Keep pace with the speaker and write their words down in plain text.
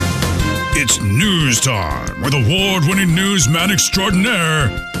It's news time with award-winning newsman extraordinaire,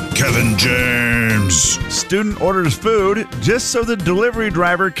 Kevin James. Student orders food just so the delivery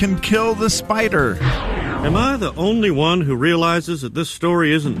driver can kill the spider. Am I the only one who realizes that this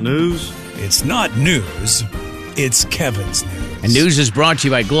story isn't news? It's not news. It's Kevin's news. And news is brought to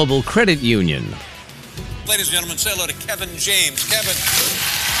you by Global Credit Union. Ladies and gentlemen, say hello to Kevin James. Kevin.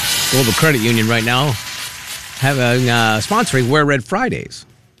 Global Credit Union right now having sponsoring Wear Red Fridays.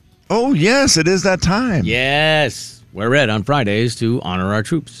 Oh, yes, it is that time. Yes. Wear red on Fridays to honor our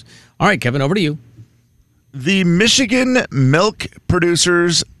troops. All right, Kevin, over to you. The Michigan Milk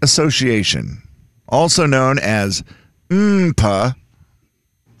Producers Association, also known as MPA,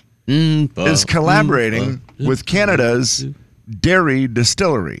 is collaborating with Canada's Dairy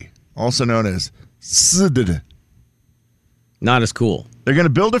Distillery, also known as SDD. Not as cool. They're going to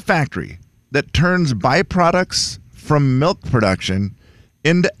build a factory that turns byproducts from milk production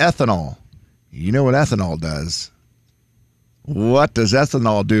into ethanol. You know what ethanol does. What does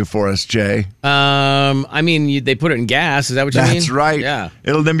ethanol do for us, Jay? I mean, they put it in gas. Is that what you mean? That's right. Yeah.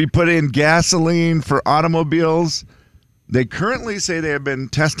 It'll then be put in gasoline for automobiles. They currently say they have been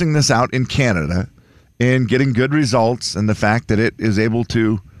testing this out in Canada and getting good results, and the fact that it is able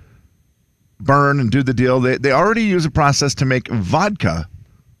to burn and do the deal. They already use a process to make vodka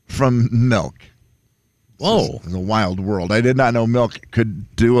from milk. Whoa. It's a wild world. I did not know milk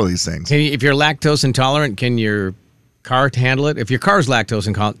could do all these things. If you're lactose intolerant, can your car handle it? If your car's lactose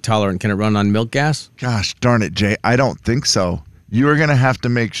intolerant, can it run on milk gas? Gosh darn it, Jay. I don't think so. You are going to have to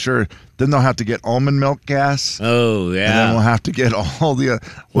make sure. Then they'll have to get almond milk gas. Oh, yeah. And then we'll have to get all the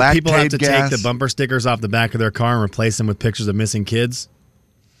lactate people have to gas. take the bumper stickers off the back of their car and replace them with pictures of missing kids.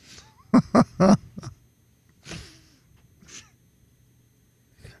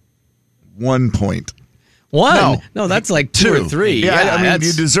 1 point. One? No, that's like two or three. Yeah, I mean,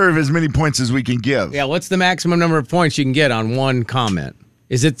 you deserve as many points as we can give. Yeah, what's the maximum number of points you can get on one comment?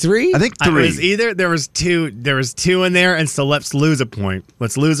 Is it three? I think three. It was either there was two in there, and so let's lose a point.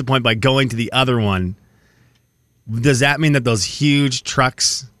 Let's lose a point by going to the other one. Does that mean that those huge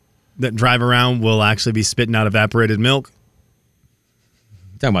trucks that drive around will actually be spitting out evaporated milk?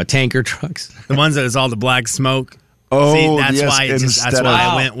 Talking about tanker trucks. The ones that is all the black smoke. Oh, see, that's yes, why instead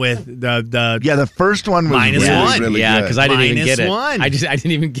I went with the Yeah, the first one was minus really, one. really Yeah, good. because I didn't even get it. -1. I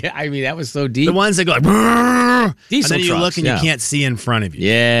didn't even get. I mean, that was so deep. the ones that go like, and Diesel then you trucks, look and yeah. you can't see in front of you.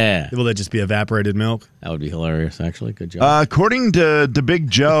 Yeah, Will it just be evaporated milk? that would be hilarious. Actually, good job. According to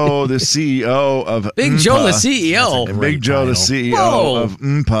Big Joe, the CEO of Big MPA, Joe, the CEO. and Big Joe, the CEO Whoa. of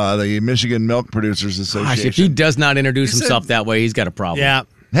MPA, the Michigan Milk Producers Association. Gosh, if he does not introduce himself that way, he's got a problem. Yeah.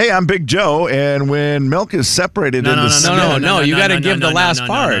 Hey, I'm Big Joe, and when milk is separated into No, you got to give the last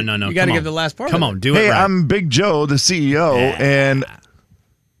part. No, you got to come give on. the last part. Come of on, it. do it Hey, right. I'm Big Joe, the CEO, and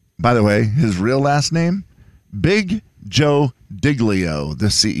by the way, his real last name, Big Joe Diglio, the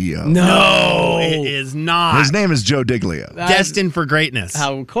CEO. No, it is not. His name is Joe Diglio. Destined for greatness.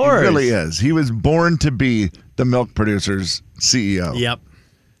 Of He course. really is. He was born to be the milk producers CEO. Yep.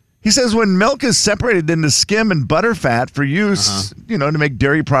 He says when milk is separated into skim and butter fat for use, to make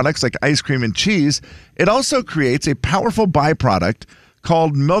dairy products like ice cream and cheese, it also creates a powerful byproduct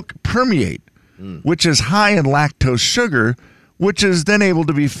called milk permeate, which is high in lactose sugar, which is then able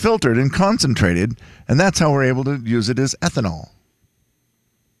to be filtered and concentrated, and that's how we're able to use it as ethanol.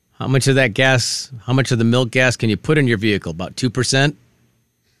 How much of that gas? How much of the milk gas can you put in your vehicle? About 2%.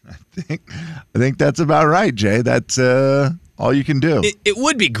 I think that's about right, Jay. That's all you can do. It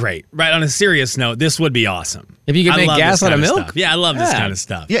would be great, right? On a serious note, this would be awesome. If you could I make love gas this out of kind milk? stuff. Yeah, I love this Yeah. kind of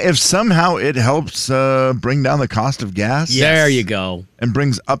stuff. Yeah, if somehow it helps bring down the cost of gas There you go. and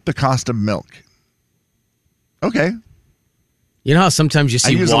brings up the cost of milk. Okay. You know how sometimes you I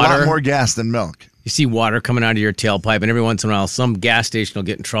see use water. a lot more gas than milk. You see water coming out of your tailpipe, and every once in a while, some gas station will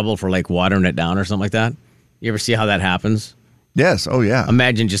get in trouble for like watering it down or something like that. You ever see how that happens? Yes. Oh, yeah.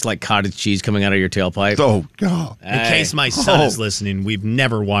 Imagine just like cottage cheese coming out of your tailpipe. Oh, God. In case my son is listening, we've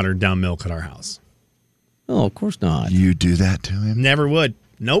never watered down milk at our house. Oh, of course not. You do that to him? Never would.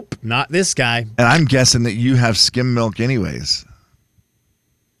 Nope, not this guy. And I'm guessing that you have skim milk anyways.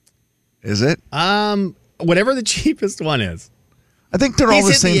 Is it? Whatever the cheapest one is. I think they're all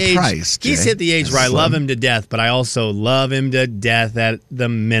the hit same age, price, Jay. He's hit the age where I That's love fun. him to death, but I also love him to death at the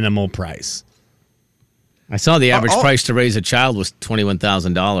minimal price. I saw the average oh. price to raise a child was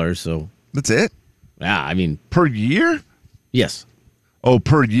 $21,000. So, That's it? yeah, I mean, Per year? yes. Oh,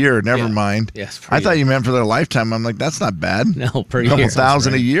 per year. Never Yeah. mind. Yes, per I thought year. you meant for their lifetime. I'm like, that's not bad. No, per A couple year.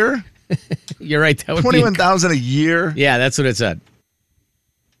 thousand a year? You're right. That would be 21,000 a year? Yeah, that's what it said.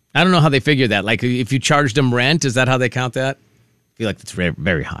 I don't know how they figure that. Like, if you charged them rent, is that how they count that? I feel like that's very,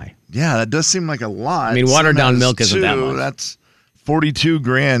 very high. Yeah, that does seem like a lot. I mean, watered Slim down has milk isn't that 2. much. That's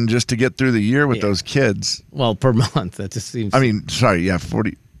 $42,000 just to get through the year with those kids. Well, per month. That just seems. I mean, sorry, yeah,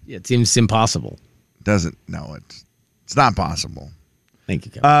 40 it seems impossible. doesn't. No, it's not possible. Thank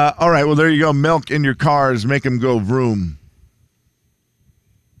you, Kevin. All right, well, there you go. Milk in your cars, make them go vroom.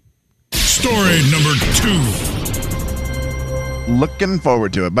 Story number 2. Looking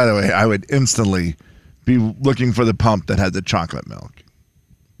forward to it. By the way, I would instantly be looking for the pump that had the chocolate milk.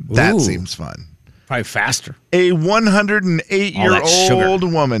 That Ooh. seems fun. Probably faster. A All that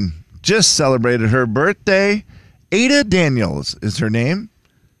 108-year-old woman just celebrated her birthday. Ada Daniels is her name.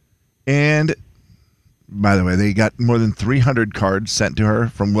 And by the way, they got more than 300 cards sent to her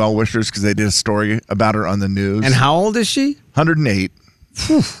from well-wishers because they did a story about her on the news. And how old is she? 108.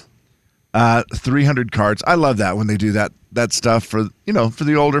 300 cards. I love that when they do that stuff for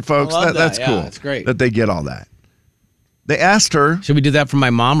the older folks. love that. That's Yeah, cool. it's great. that they get all that. They asked her, Should we do that for my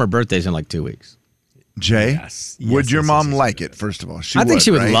mom? Her birthday's in like 2 weeks. Jay, Yes. would Yes, your yes, mom yes, yes, like yes. it, first of all? I think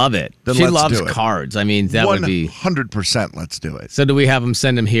she would right? love it. Then She let's loves do it. cards. I mean, that would be. 100%. Let's do it. So do we have them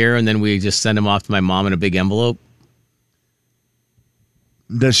send them here and then we just send them off to my mom in a big envelope?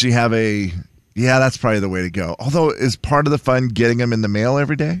 Does she have a... Yeah, that's probably the way to go. Although, is part of the fun getting them in the mail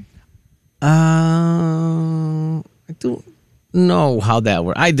every day? I don't know how that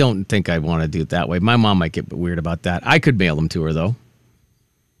works. I don't think I want to do it that way. My mom might get weird about that. I could mail them to her, though.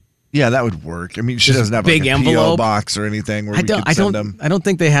 Yeah, that would work. I mean, she Just doesn't have big like a PO envelope? box or anything where I we could send them. don't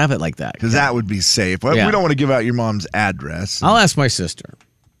think they have it like that. Because that would be safe. Well, Yeah. We don't want to give out your mom's address. I'll ask my sister.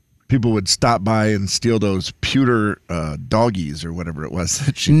 People would stop by and steal those pewter doggies or whatever it was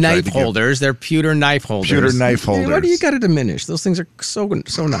that she tried Knife to give. holders. They're pewter knife holders. Pewter knife Why do holders. you got to diminish? Those things are so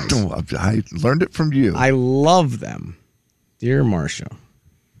nice. Oh, I learned it from you. I love them. Dear Marcia.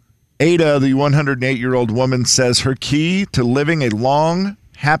 Ada, the 108-year-old woman, says her key to living a long,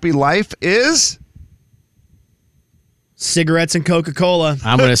 happy life is... Cigarettes and Coca-Cola.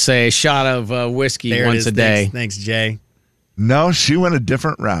 I'm going to say a shot of whiskey There it once is. a day. Thanks, Jay. No, she went a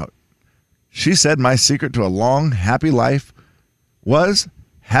different route. She said my secret to a long, happy life was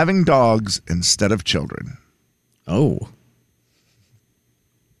having dogs instead of children. Oh.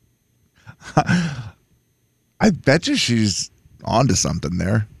 I bet you she's onto something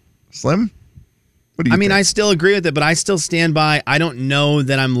there. Slim? What do you think? I still agree with it, but I still stand by. I don't know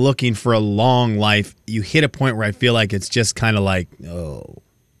that I'm looking for a long life. You hit a point where I feel like it's just kind of like, oh.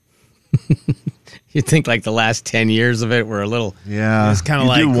 You think like the last 10 years of it were a little... Yeah. It's kind of you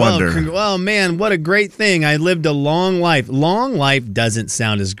like, do wonder. well, man, what a great thing. I lived a long life. Long life doesn't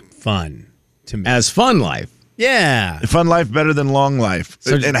sound as fun to me. As fun life. Yeah. Fun life better than long life.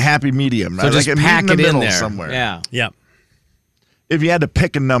 So- and a happy medium. So just like a meet pack in the it in middle there. somewhere. Yeah. Yep. If you had to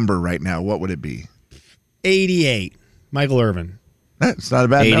pick a number right now, what would it be? 88. Michael Irvin. That's not a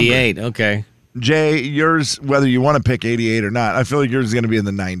bad number. 88. Okay. Jay, yours, whether you want to pick 88 or not, I feel like yours is going to be in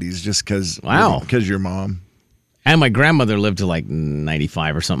the 90s just because Wow. Because your mom. And my grandmother lived to like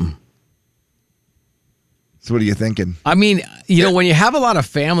 95 or something. So what are you thinking? I mean, when you have a lot of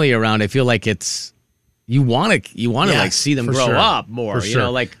family around, I feel like it's you want to like see them for grow sure. up more. For You sure.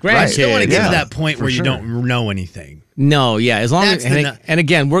 know, like Right. grandkids. You don't want to get Yeah, to that point for where you sure. don't know anything. No, yeah. As long as That's and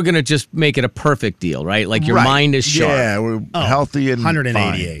again, we're gonna just make it a perfect deal, right? Like your Right. mind is sharp. Yeah, we're healthy and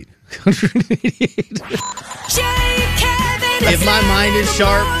 188. fine. Jay, Kevin, If my mind is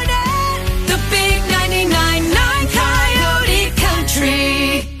sharp. The big 99.9 Coyote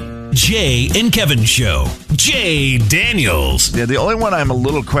Country. Jay and Kevin Show. Jay Daniels. Yeah, the only one I'm a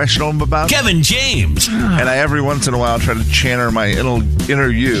little questionable about, Kevin James. and I every once in a while try to channel my inner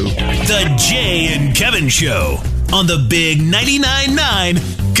you. The Jay and Kevin Show on the big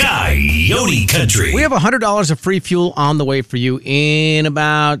 99.9 Coyote Country. We have $100 of free fuel on the way for you in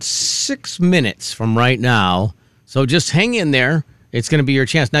about 6 minutes from right now. So just hang in there. It's going to be your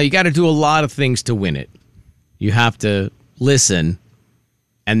chance. Now, you got to do a lot of things to win it. You have to listen,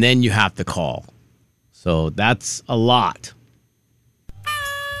 and then you have to call. So that's a lot.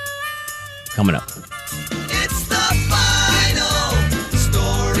 Coming up. It's the final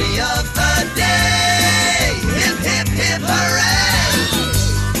story of the day. Hip, hip, hip, hooray!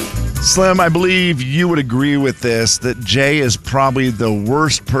 Slim, I believe you would agree with this, that Jay is probably the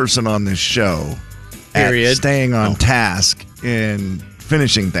worst person on this show Period. at staying on task and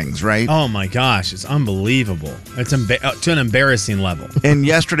finishing things, right? Oh my gosh, it's unbelievable. It's to an embarrassing level. And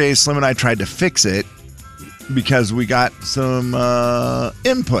yesterday, Slim and I tried to fix it because we got some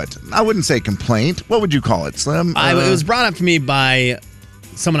input. I wouldn't say complaint. What would you call it, Slim? It was brought up to me by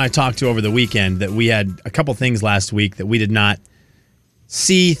someone I talked to over the weekend that we had a couple things last week that we did not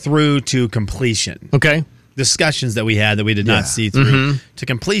see through to completion. Okay. discussions that we had that we did Yeah. not see through to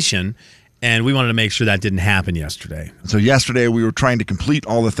completion. And we wanted to make sure that didn't happen yesterday. So yesterday we were trying to complete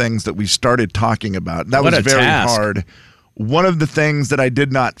all the things that we started talking about. That What was a very task. hard. One of the things that I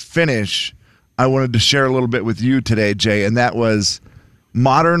did not finish, I wanted to share a little bit with you today, Jay, and that was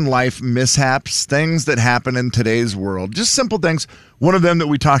modern life mishaps, things that happen in today's world. Just simple things. One of them that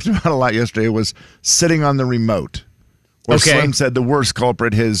we talked about a lot yesterday was sitting on the remote. Or Okay. Slim said the worst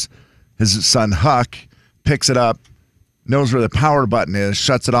culprit, his son Huck, picks it up, knows where the power button is,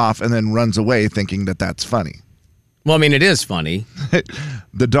 shuts it off, and then runs away thinking that that's funny. Well, I mean, it is funny.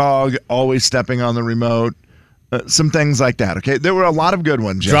 The dog always stepping on the remote, some things like that. Okay, there were a lot of good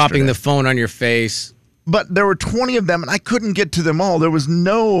ones. Dropping the yesterday. phone on your face. But there were 20 of them, and I couldn't get to them all. There was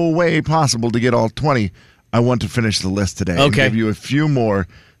no way possible to get all 20. I want to finish the list today and Okay. give you a few more.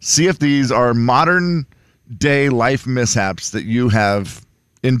 See if these are modern day life mishaps that you have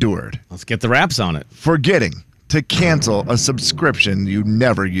endured. Let's get the wraps on it. Forgetting to cancel a subscription you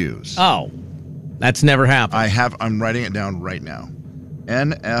never use. Oh, that's never happened. I'm writing it down right now.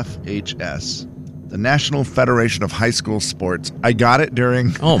 NFHS, the National Federation of High School Sports. I got it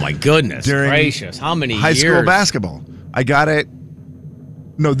during Oh my goodness during gracious! How many high years? school basketball. I got it.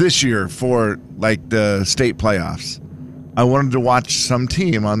 No, this year for like the state playoffs. I wanted to watch some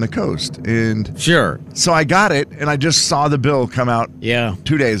team on the coast, and Sure. so I got it, and I just saw the bill come out Yeah.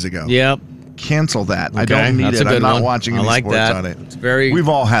 2 days ago. Yep. Cancel that. I Okay, don't need that's it. a good I'm not one. watching I any like sports that. on it. It's very- We've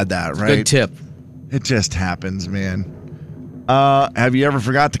all had that, right? Good tip. It just happens, man. Have you ever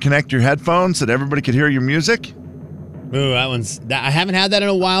forgot to connect your headphones so that everybody could hear your music? Ooh, I haven't had that in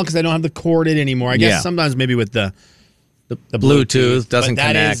a while because I don't have the cord in anymore. I guess Yeah. sometimes maybe with the Bluetooth doesn't but that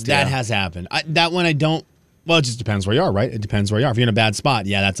connect, that yeah. has happened. That one I don't. Well, it just depends where you are, right? It depends where you are. If you're in a bad spot,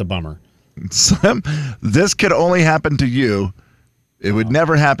 yeah, that's a bummer. Slim, this could only happen to you. It would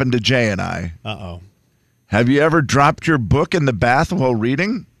never happen to Jay and I. Uh-oh. Have you ever dropped your book in the bath while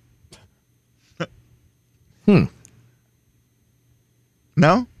reading?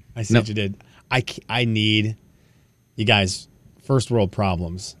 No? I see what you did. I need, you guys, first world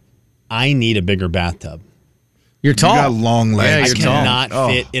problems. I need a bigger bathtub. You're tall. You got long Yeah, legs. I you're tall. cannot Oh.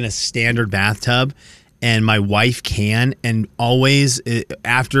 fit in a standard bathtub, and my wife can. And always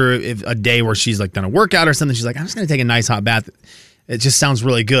after a day where she's like done a workout or something, she's like, "I'm just gonna take a nice hot bath." It just sounds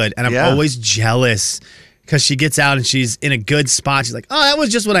really good, and I'm Yeah. always jealous because she gets out and she's in a good spot. She's like, "Oh, that was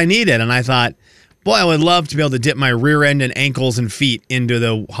just what I needed," and I thought, boy, I would love to be able to dip my rear end and ankles and feet into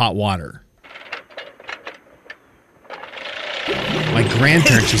the hot water. My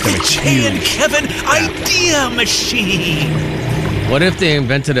grandparents used to have a Jay and huge. Kevin Idea Machine. What if they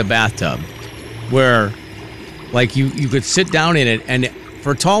invented a bathtub where, like, you could sit down in it, and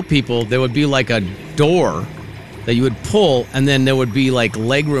for tall people, there would be like a door that you would pull, and then there would be like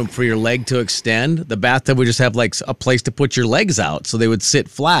leg room for your leg to extend. The bathtub would just have like a place to put your legs out, so they would sit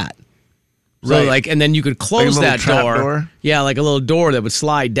flat. So Right. like, and then you could close little that trap door. door? Yeah, like a little door that would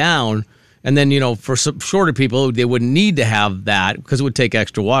slide down. And then, for some shorter people, they wouldn't need to have that because it would take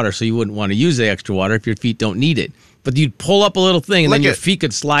extra water. So you wouldn't want to use the extra water if your feet don't need it. But you'd pull up a little thing, and then Like your it- feet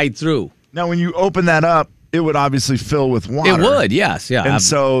could slide through. Now, when you open that up, it would obviously fill with water. It would, yes, yeah. And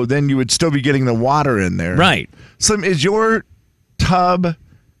so then you would still be getting the water in there. Right. Slim, is your tub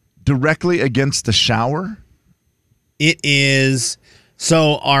directly against the shower? It is.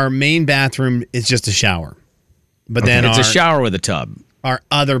 So our main bathroom is just a shower, but then It's our, a shower with a tub. our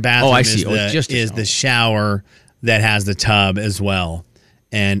other bathroom Oh, I see. is, Oh, it's just a is shower. the shower that has the tub as well,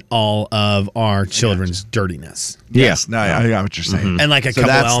 and all of our children's dirtiness, Yes. No, I got what you're saying. and like a So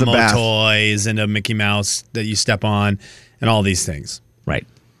couple that's the Elmo bath. toys and a Mickey Mouse that you step on, and all these things. Right.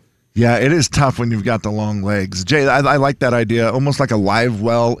 Yeah, it is tough when you've got the long legs. Jay, I like that idea. Almost like a live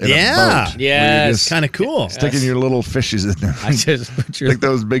well in a Yeah. boat. where you're Yes. just Kind of cool. sticking your little fishes in there. I just put your. Like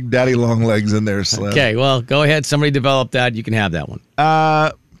those big daddy long legs in there, Slim. Okay, well, go ahead. Somebody develop that. You can have that one.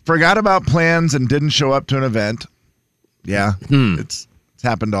 Forgot about plans and didn't show up to an event. Yeah, it's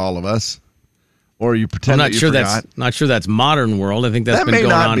happened to all of us. Or you I'm pretend not that you sure forgot. that's modern world. I think that's That been may going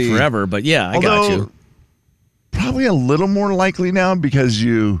not on be. forever. But yeah, I got Although, you. Probably a little more likely now because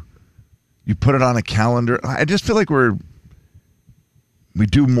you put it on a calendar. I just feel like we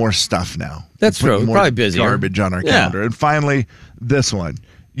do more stuff now. That's We put true. more Probably busier. garbage on our Yeah. calendar. And finally, this one.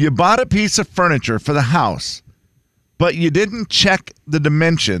 You bought a piece of furniture for the house, but you didn't check the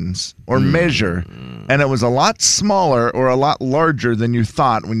dimensions or measure, and it was a lot smaller or a lot larger than you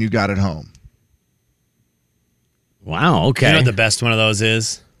thought when you got it home. Wow. Okay. You know what the best one of those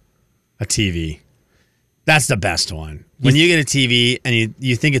is? A TV. That's the best one. When you get a TV and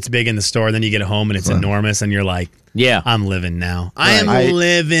you think it's big in the store, then you get it home and it's enormous, and you're like, Yeah. I'm living now. I am Right.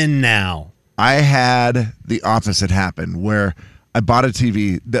 living now. I had the opposite happen where I bought a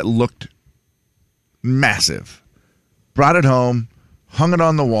TV that looked massive, brought it home, hung it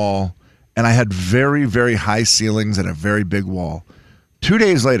on the wall, and I had very, very high ceilings and a very big wall. 2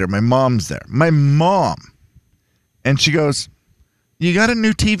 days later, my mom's there. My mom. And she goes, you got a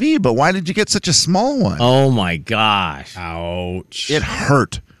new TV, but why did you get such a small one? Oh, my gosh. Ouch. It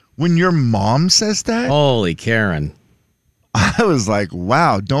hurt. When your mom says that, Holy Karen. I was like,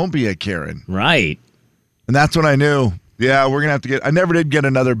 wow, don't be a Karen. Right. And that's when I knew, yeah, we're going to have to get, I never did get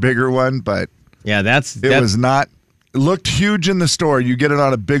another bigger one, but Yeah, it was not, it looked huge in the store. You get it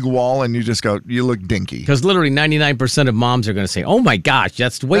on a big wall and you just go, you look dinky. Because literally 99% of moms are going to say, oh my gosh,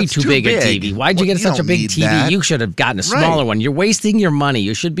 that's way That's too too big a big. TV. Why'd you Well, get you such a don't big need TV? that. You should have gotten a smaller one. You're wasting your money.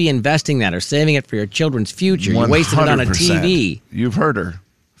 You should be investing that or saving it for your children's future. You wasted it on a 100%. TV. You've heard her.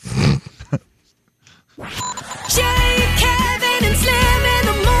 Jay, Kevin, and Slim in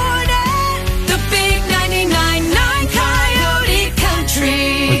the morning. The big 99.9 Coyote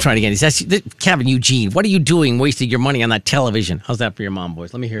Country. I'm trying again. He says, Kevin Eugene, what are you doing wasting your money on that television? How's that for your mom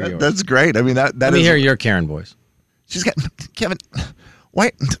voice? Let me hear yours. That's great. I mean, that Let me is- hear your Karen voice. She's got, Kevin,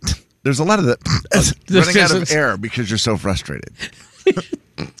 why? There's a lot of the running out of air because you're so frustrated.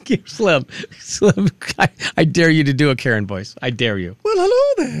 Slim, I dare you to do a Karen voice. I dare you. Well,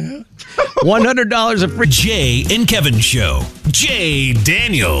 hello there. $100 of free. Jay and Kevin Show. Jay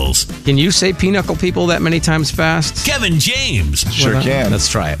Daniels. Can you say pinochle people that many times fast? Kevin James. Sure can. Let's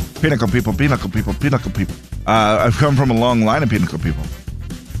try it. Pinnacle people, pinnacle people, pinnacle people. I've come from a long line of pinnacle people.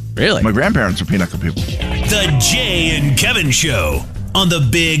 Really? My grandparents are pinnacle people. The Jay and Kevin Show on the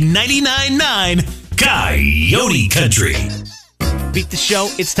Big 99.9 Coyote Country. Beat the show,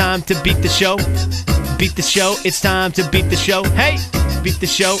 it's time to beat the show. Beat the show, it's time to beat the show. Hey! Beat the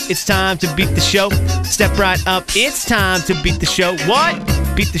show, it's time to beat the show. Step right up, it's time to beat the show. What?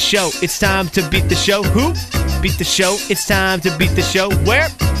 Beat the show, it's time to beat the show. Who? Beat the show, it's time to beat the show. Where?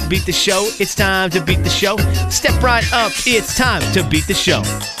 Beat the show, it's time to beat the show. Step right up, it's time to beat the show.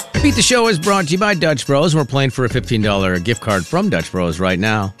 Beat the Show is brought to you by Dutch Bros. We're playing for a $15 gift card from Dutch Bros right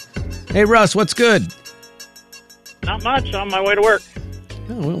now. Hey, Russ, what's good? Not much. On my way to work.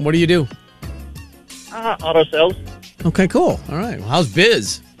 Oh, well, what do you do? Auto sales. Okay, cool. All right. Well, how's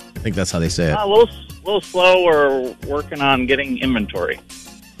biz? I think that's how they say it. A little slow. We're working on getting inventory.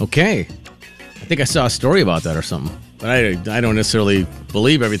 Okay. I think I saw a story about that or something. But I don't necessarily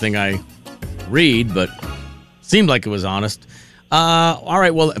believe everything I read, but seemed like it was honest. All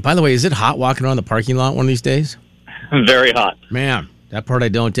right. Well, by the way, is it hot walking around the parking lot one of these days? Very hot. Man, that part I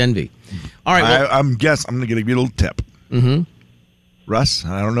don't envy. All right. Well, I'm going to give you a little tip. mm-hmm. Russ,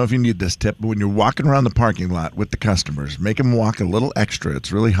 I don't know if you need this tip, but when you're walking around the parking lot with the customers, make them walk a little extra.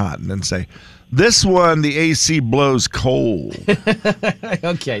 It's really hot. And then say, this one, the AC blows cold.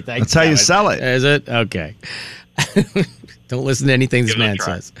 Okay. That's how you sell it. Is it? Okay. Don't listen to anything this man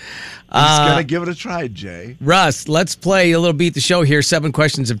says. I'm just going to give it a try, Jay. Russ, let's play a little Beat the Show here. 7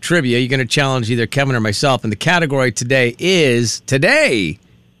 questions of trivia. You're going to challenge either Kevin or myself. And the category today is the day.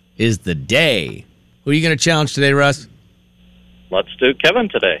 Who are you going to challenge today, Russ? Let's do Kevin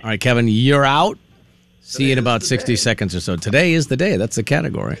today. All right, Kevin, you're out. See you in about 60 seconds or so. Today is the day. That's the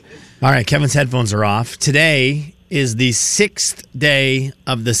category. All right, Kevin's headphones are off. Today is the 6th day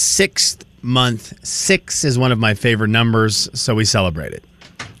of the 6th month. 6 is one of my favorite numbers, so we celebrate it.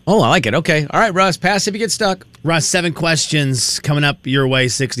 Oh, I like it. Okay. All right, Russ, pass if you get stuck. Russ, 7 questions coming up your way.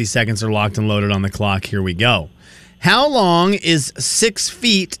 60 seconds are locked and loaded on the clock. Here we go. How long is 6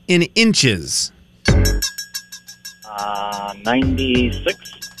 feet in inches? 96.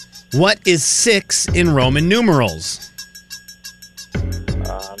 What is 6 in Roman numerals?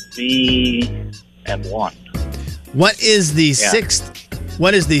 B and 1. What is the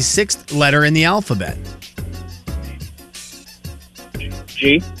sixth letter in the alphabet?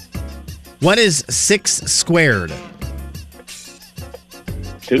 G. What is 6 squared?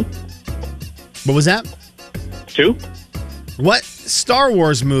 2. What was that? 2. What Star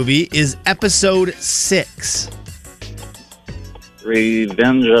Wars movie is episode 6?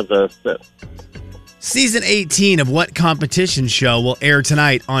 Revenge of the Sith. Season 18 of what competition show will air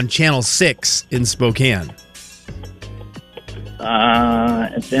tonight on Channel 6 in Spokane?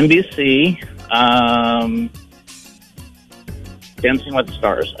 It's NBC. Dancing with the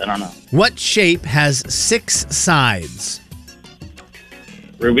Stars. I don't know. What shape has 6 sides?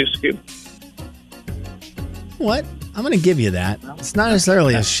 Rubik's Cube. What? I'm going to give you that. It's not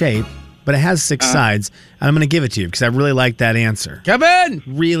necessarily a shape, but it has 6 sides. And I'm going to give it to you because I really like that answer. Kevin!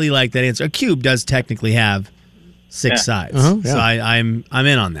 Really like that answer. A cube does technically have 6 sides. yeah. So I'm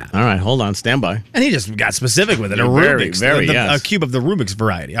in on that. All right, hold on, stand by. And he just got specific with it. A Very, Rubik's, very, a yes. cube of the Rubik's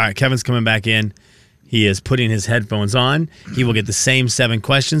variety. All right, Kevin's coming back in. He is putting his headphones on. He will get the same 7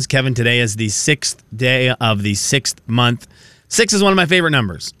 questions. Kevin, today is the 6th day of the 6th month. 6 is one of my favorite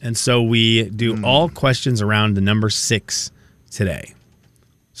numbers. And so we do all questions around the number 6 today.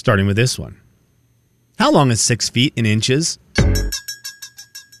 Starting with this one. How long is 6 feet in inches?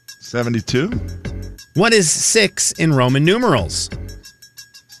 72. What is 6 in Roman numerals?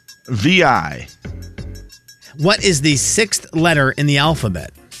 VI. What is the 6th letter in the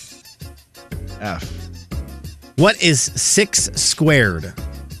alphabet? F. What is 6 squared?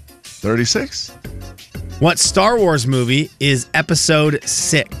 36. What Star Wars movie is episode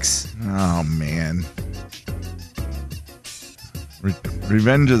 6? Oh, man.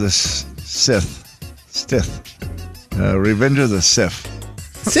 Revenge of the Sith. Revenge of the Sith.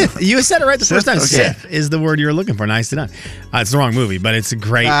 Sith. You said it right the first time. Sith? Okay. Sith is the word you were looking for. Nicely done. It's the wrong movie, but it's a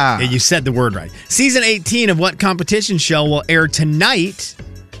great. You said the word right. Season 18 of what competition show will air tonight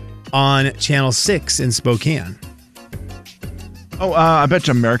on Channel 6 in Spokane? Oh, I bet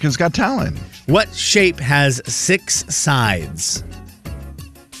you America's Got Talent. What shape has 6 sides?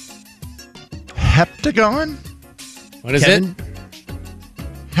 Heptagon? What is Kevin?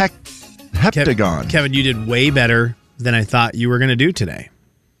 it? Heptagon. Kevin, you did way better than I thought you were going to do today.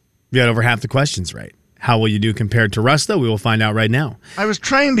 You got over half the questions right. How will you do compared to Russ, though? We will find out right now. I was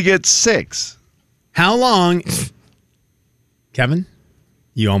trying to get 6. How long... Kevin,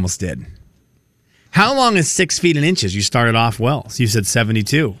 you almost did. How long is 6 feet in inches? You started off well. So you said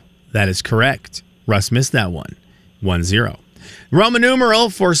 72. That is correct. Russ missed that one. 1-0. Roman numeral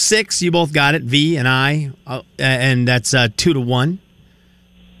for 6. You both got it. V and I. And that's 2-1.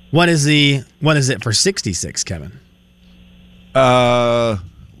 What is it for 66, Kevin? Oh,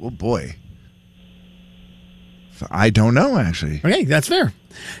 boy. I don't know, actually. Okay, that's fair.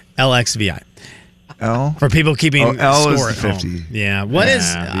 LXVI. L? For people keeping L score is at the 50. home. Yeah. What is...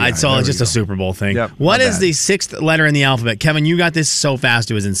 It's all there just we a go. Super Bowl thing. Yep, What my is bad. the 6th letter in the alphabet? Kevin, you got this so fast.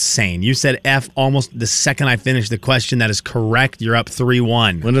 It was insane. You said F almost the second I finished the question. That is correct. You're up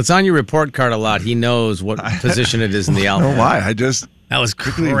 3-1. When it's on your report card a lot, he knows what position it is in the I don't alphabet. know why. I just That was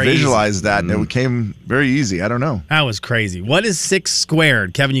quickly crazy. visualized that, and it became very easy. I don't know. That was crazy. What is 6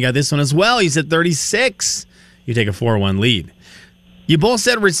 squared? Kevin, you got this one as well. You said 36. You take a 4-1 lead. You both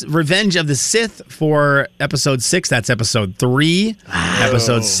said Revenge of the Sith for episode 6. That's episode 3.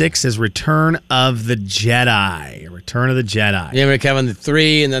 Episode 6 is Return of the Jedi. Return of the Jedi. Yeah, remember, Kevin, the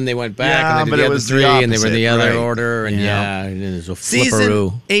 3, and then they went back, Yeah, and they but did it the was the 3, and they were in the opposite, other right. order, and Yeah. it was a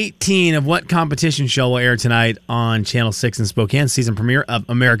flipperoo. Season 18 of what competition show will air tonight on Channel 6 in Spokane? Season premiere of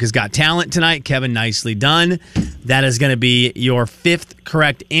America's Got Talent tonight. Kevin, nicely done. That is going to be your 5th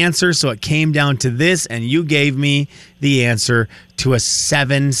correct answer. So it came down to this, and you gave me the answer to a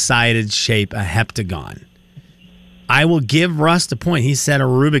 7-sided shape, a heptagon. I will give Rust a point. He said a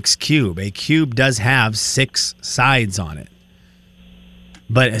Rubik's Cube. A cube does have 6 sides on it,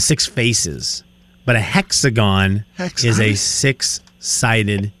 but 6 faces. But a hexagon is a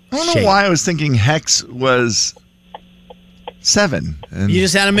 6-sided I don't know shape. why I was thinking hex was 7. And You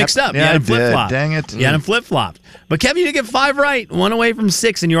just had them mixed up. Yeah, you had I them flip-flopped. did. Dang it. You had them flip-flopped. But Kevin, you did get 5 right. 1 away from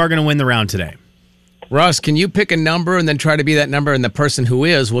 6, and you are going to win the round today. Russ, can you pick a number and then try to be that number, and the person who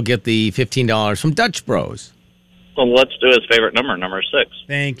is will get the $15 from Dutch Bros? Well, let's do his favorite number 6.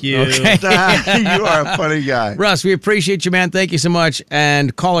 Thank you. Okay. You are a funny guy. Russ, we appreciate you, man. Thank you so much.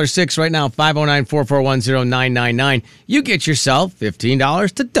 And caller 6 right now, 509-441-0999. You get yourself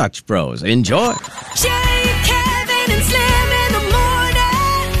 $15 to Dutch Bros. Enjoy. Jay, Kevin, and Slim in the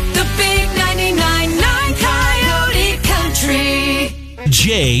morning. The big 99.9 Coyote Country.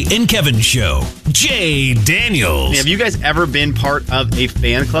 Jay and Kevin Show. Jay Daniels. Have you guys ever been part of a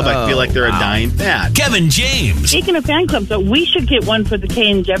fan club? I feel like they're a dying fad. Kevin James. Speaking of fan clubs, we should get one for the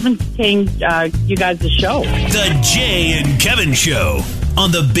Kay and you guys' show. The Jay and Kevin Show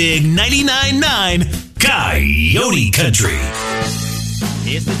on the big 99.9 Coyote Country.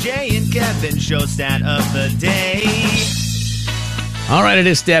 It's the Jay and Kevin Show stat of the day. All right, it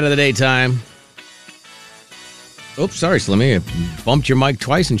is stat of the day time. Oops, sorry, Slimmy. I bumped your mic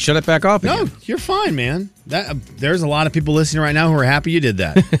twice and shut it back off No, again. you're fine, man. There's a lot of people listening right now who are happy you did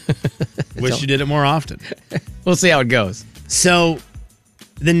that. Wish you did it more often. We'll see how it goes. So,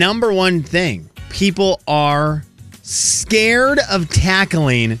 the number one thing people are scared of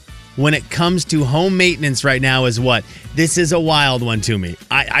tackling when it comes to home maintenance right now is what? This is a wild one to me.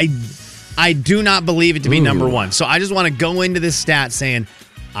 I do not believe it to be number one. So I just want to go into this stat saying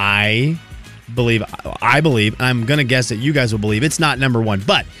I believe, I'm going to guess that you guys will believe it's not number one,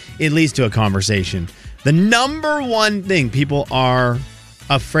 but it leads to a conversation The number one thing people are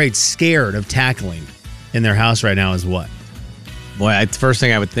afraid, scared of tackling in their house right now is what? Boy, the first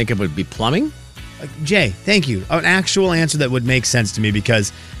thing I would think of would be plumbing. Jay, thank you. An actual answer that would make sense to me,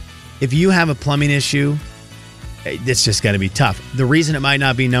 because if you have a plumbing issue, it's just going to be tough. The reason it might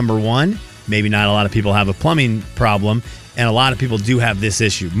not be number one, maybe not a lot of people have a plumbing problem, and a lot of people do have this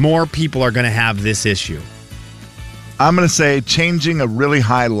issue. More people are going to have this issue. I'm going to say changing a really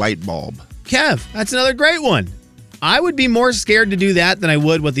high light bulb. Kev, that's another great one. I would be more scared to do that than I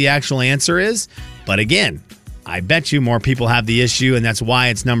would what the actual answer is. But again, I bet you more people have the issue, and that's why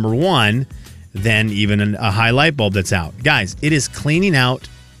it's number one than even a high light bulb that's out. Guys, it is cleaning out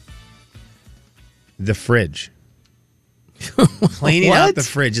the fridge. Cleaning out the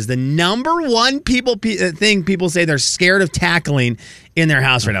fridge is the number one thing people say they're scared of tackling in their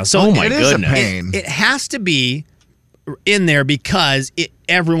house right now. So Oh my It is a goodness. pain. it has to be in there because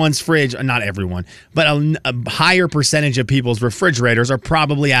everyone's fridge, not everyone, but a higher percentage of people's refrigerators are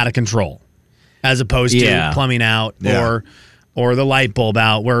probably out of control, as opposed to plumbing out or the light bulb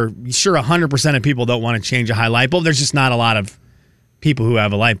out, where sure 100% of people don't want to change a high light bulb. There's just not a lot of people who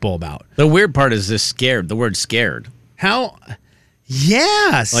have a light bulb out. The weird part is this scared. The word scared. How?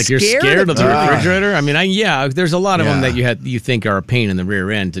 Yeah, Like you're scared of the refrigerator? I mean, there's a lot of them that you think are a pain in the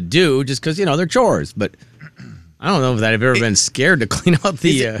rear end to do just because, they're chores. But I don't know if I've ever been scared to clean out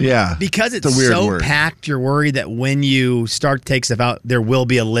the... Because it's a weird so word. packed, you're worried that when you start to take stuff out, there will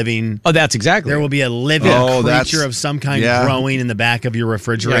be a living... Oh, that's exactly. There will be a living creature of some kind growing in the back of your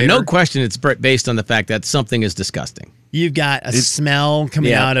refrigerator. Yeah, no question it's based on the fact that something is disgusting. You've got a smell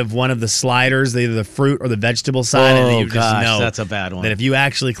coming out of one of the sliders, either the fruit or the vegetable side, and you just know that's a bad one. that if you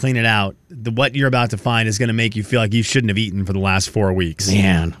actually clean it out, what you're about to find is going to make you feel like you shouldn't have eaten for the last 4 weeks.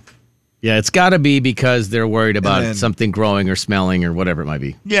 Man. Yeah, it's got to be because they're worried about something growing or smelling or whatever it might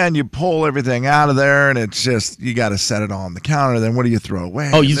be. Yeah, and you pull everything out of there, and it's just, you got to set it all on the counter. Then what do you throw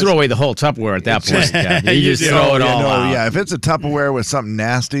away? Oh, you throw away the whole Tupperware at that point. Yeah. You just throw it all out. Yeah, if it's a Tupperware with something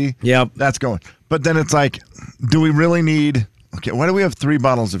nasty, that's going. But then it's like, do we really need... Okay, why do we have 3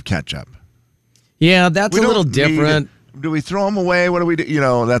 bottles of ketchup? Yeah, that's We a little don't different. need- do we throw them away? What do we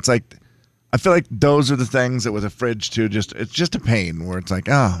do? That's like... I feel like those are the things that with a fridge, too, it's just a pain where it's like,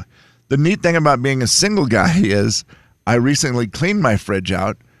 oh... The neat thing about being a single guy is I recently cleaned my fridge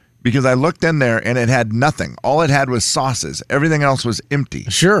out because I looked in there and it had nothing. All it had was sauces. Everything else was empty.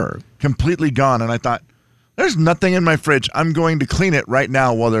 Sure. Completely gone. And I thought, there's nothing in my fridge. I'm going to clean it right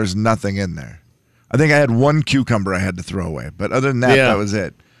now while there's nothing in there. I think I had 1 cucumber I had to throw away. But other than that, that was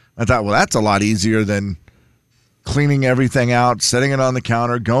it. I thought, well, that's a lot easier than cleaning everything out, setting it on the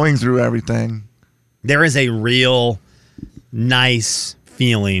counter, going through everything. There is a real nice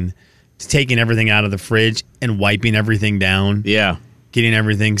feeling to taking everything out of the fridge and wiping everything down. Yeah. Getting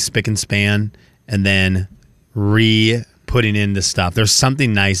everything spick and span and then putting in the stuff. There's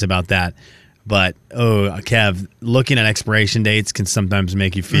something nice about that. But, Kev, looking at expiration dates can sometimes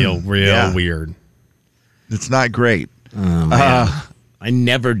make you feel real weird. It's not great. Oh, man. I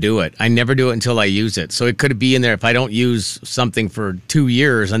never do it. I never do it until I use it. So it could be in there if I don't use something for 2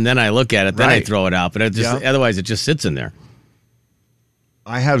 years and then I look at it, then I throw it out. But otherwise it just sits in there.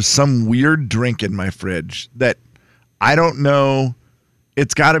 I have some weird drink in my fridge that I don't know.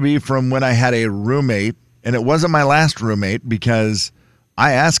 It's got to be from when I had a roommate, and it wasn't my last roommate because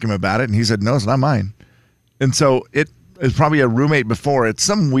I asked him about it, and he said, no, it's not mine. And so it is probably a roommate before. It's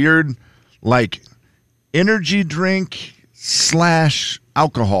some weird, like, energy drink /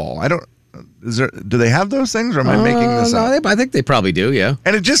 alcohol. Do they have those things, or am I making this up? I think they probably do, yeah.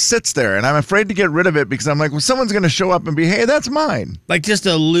 And it just sits there, and I'm afraid to get rid of it because I'm like, well, someone's going to show up and be, hey, that's mine. Like just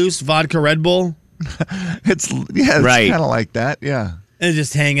a loose vodka Red Bull? It's kind of like that, yeah. And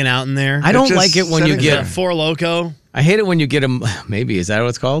just hanging out in there. I don't like it when you get Four Loko. I hate it when you get maybe, is that what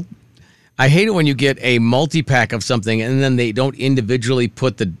it's called? I hate it when you get a multi-pack of something and then they don't individually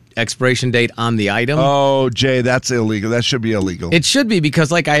put the expiration date on the item. Oh, Jay, that's illegal. That should be illegal. It should be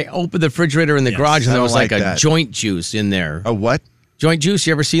because, like, I opened the refrigerator in the garage and there was like a that. joint juice in there. A what? Joint juice.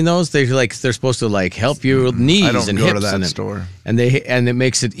 You ever seen those? They're supposed to like help your knees I don't and go hips to that and store. And it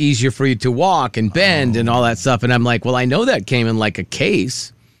makes it easier for you to walk and bend and all that stuff. And I'm like, well, I know that came in like a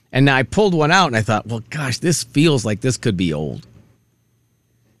case. And I pulled one out and I thought, well, gosh, this feels like this could be old.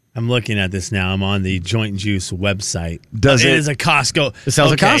 I'm looking at this now. I'm on the Joint Juice website. Does it is a Costco. It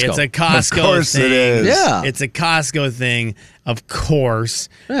sells a Costco. It's a Costco Of course thing. it is. Yeah. It's a Costco thing, of course.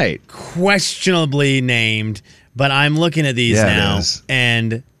 Right. Questionably named, but I'm looking at these Yeah, it now, is.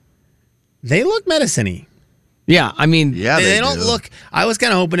 and they look medicine-y. Yeah, I mean, Yeah, They don't do. look. I was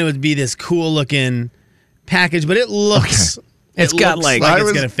kind of hoping it would be this cool-looking package, but it looks It's got like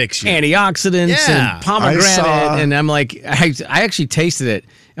it's going to fix you. antioxidants Yeah. and pomegranate, and I'm like, I actually tasted it,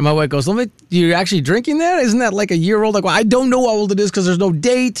 and my wife goes, "You're actually drinking that? Isn't that like a year old?" I go, "I don't know how old it is because there's no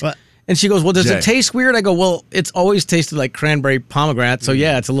date." What? And she goes, "Well, does Jay. it taste weird?" I go, "Well, it's always tasted like cranberry pomegranate, so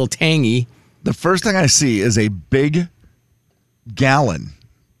yeah, it's a little tangy." The first thing I see is a big gallon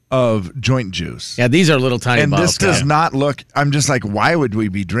of joint juice. Yeah, these are little tiny And bottles. this does not look, I'm just like, why would we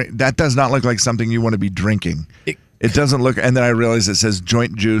be drinking? That does not look like something you want to be drinking. It doesn't look, and then I realize it says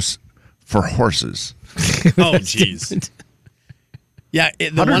joint juice for horses. Oh, jeez. Yeah,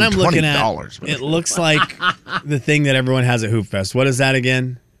 the one I'm looking at, $120. it looks like the thing that everyone has at Hoop Fest. What is that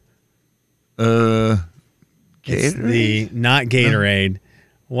again? Gatorade? It's not Gatorade.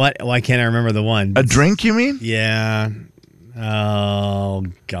 What? Why can't I remember the one? A drink, you mean? Yeah. Oh,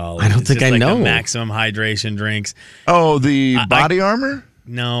 golly. I don't It's think just I like know. The maximum hydration drinks. Oh, the body armor?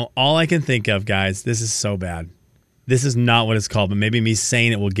 No, all I can think of, guys, this is so bad. This is not what it's called, but maybe me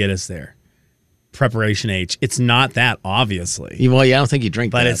saying it will get us there. Preparation H. It's not that, obviously. Well, yeah, I don't think you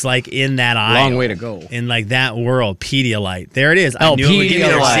drink But that. it's like in that aisle. Long way to go. In like that world, Pedialyte. There it is. I Oh, knew it would get me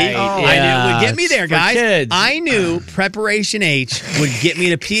there. Pedialyte. See? Oh, I knew it yeah, would get me it's there, for guys. kids. I knew Preparation H would get me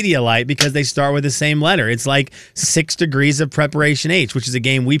to Pedialyte because they start with the same letter. It's like 6 Degrees of Preparation H, which is a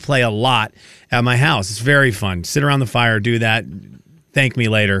game we play a lot at my house. It's very fun. Sit around the fire, do that. Thank me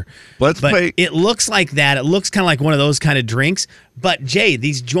later. Let's play. It looks like that. It looks kind of like one of those kind of drinks. But, Jay,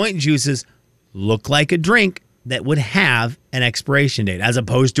 these joint juices look like a drink that would have an expiration date as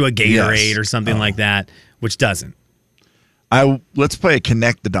opposed to a Gatorade or something like that, which doesn't. Let's play a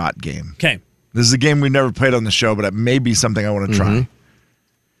Connect the Dot game. Okay. This is a game we've never played on the show, but it may be something I want to try.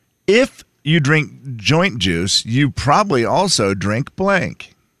 If you drink joint juice, you probably also drink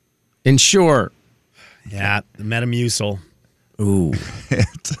blank. Ensure. Yeah, the Metamucil. Ooh.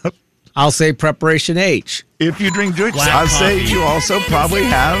 I'll say Preparation H. If you drink joint juice, Black I'll say coffee. you also probably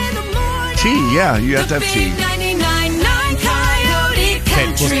have tea. Yeah, you have to have tea. Okay,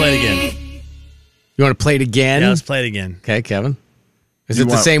 let's play it again. You want to play it again? Yeah, let's play it again. Okay, Kevin. Is You it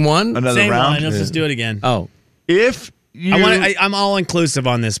the want same one? Another Same round? one. Let's just do it again. Oh. If you I'm all inclusive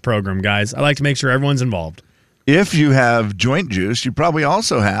on this program, guys. I like to make sure everyone's involved. if you have joint juice, you probably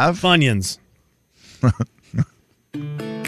also have Funyuns.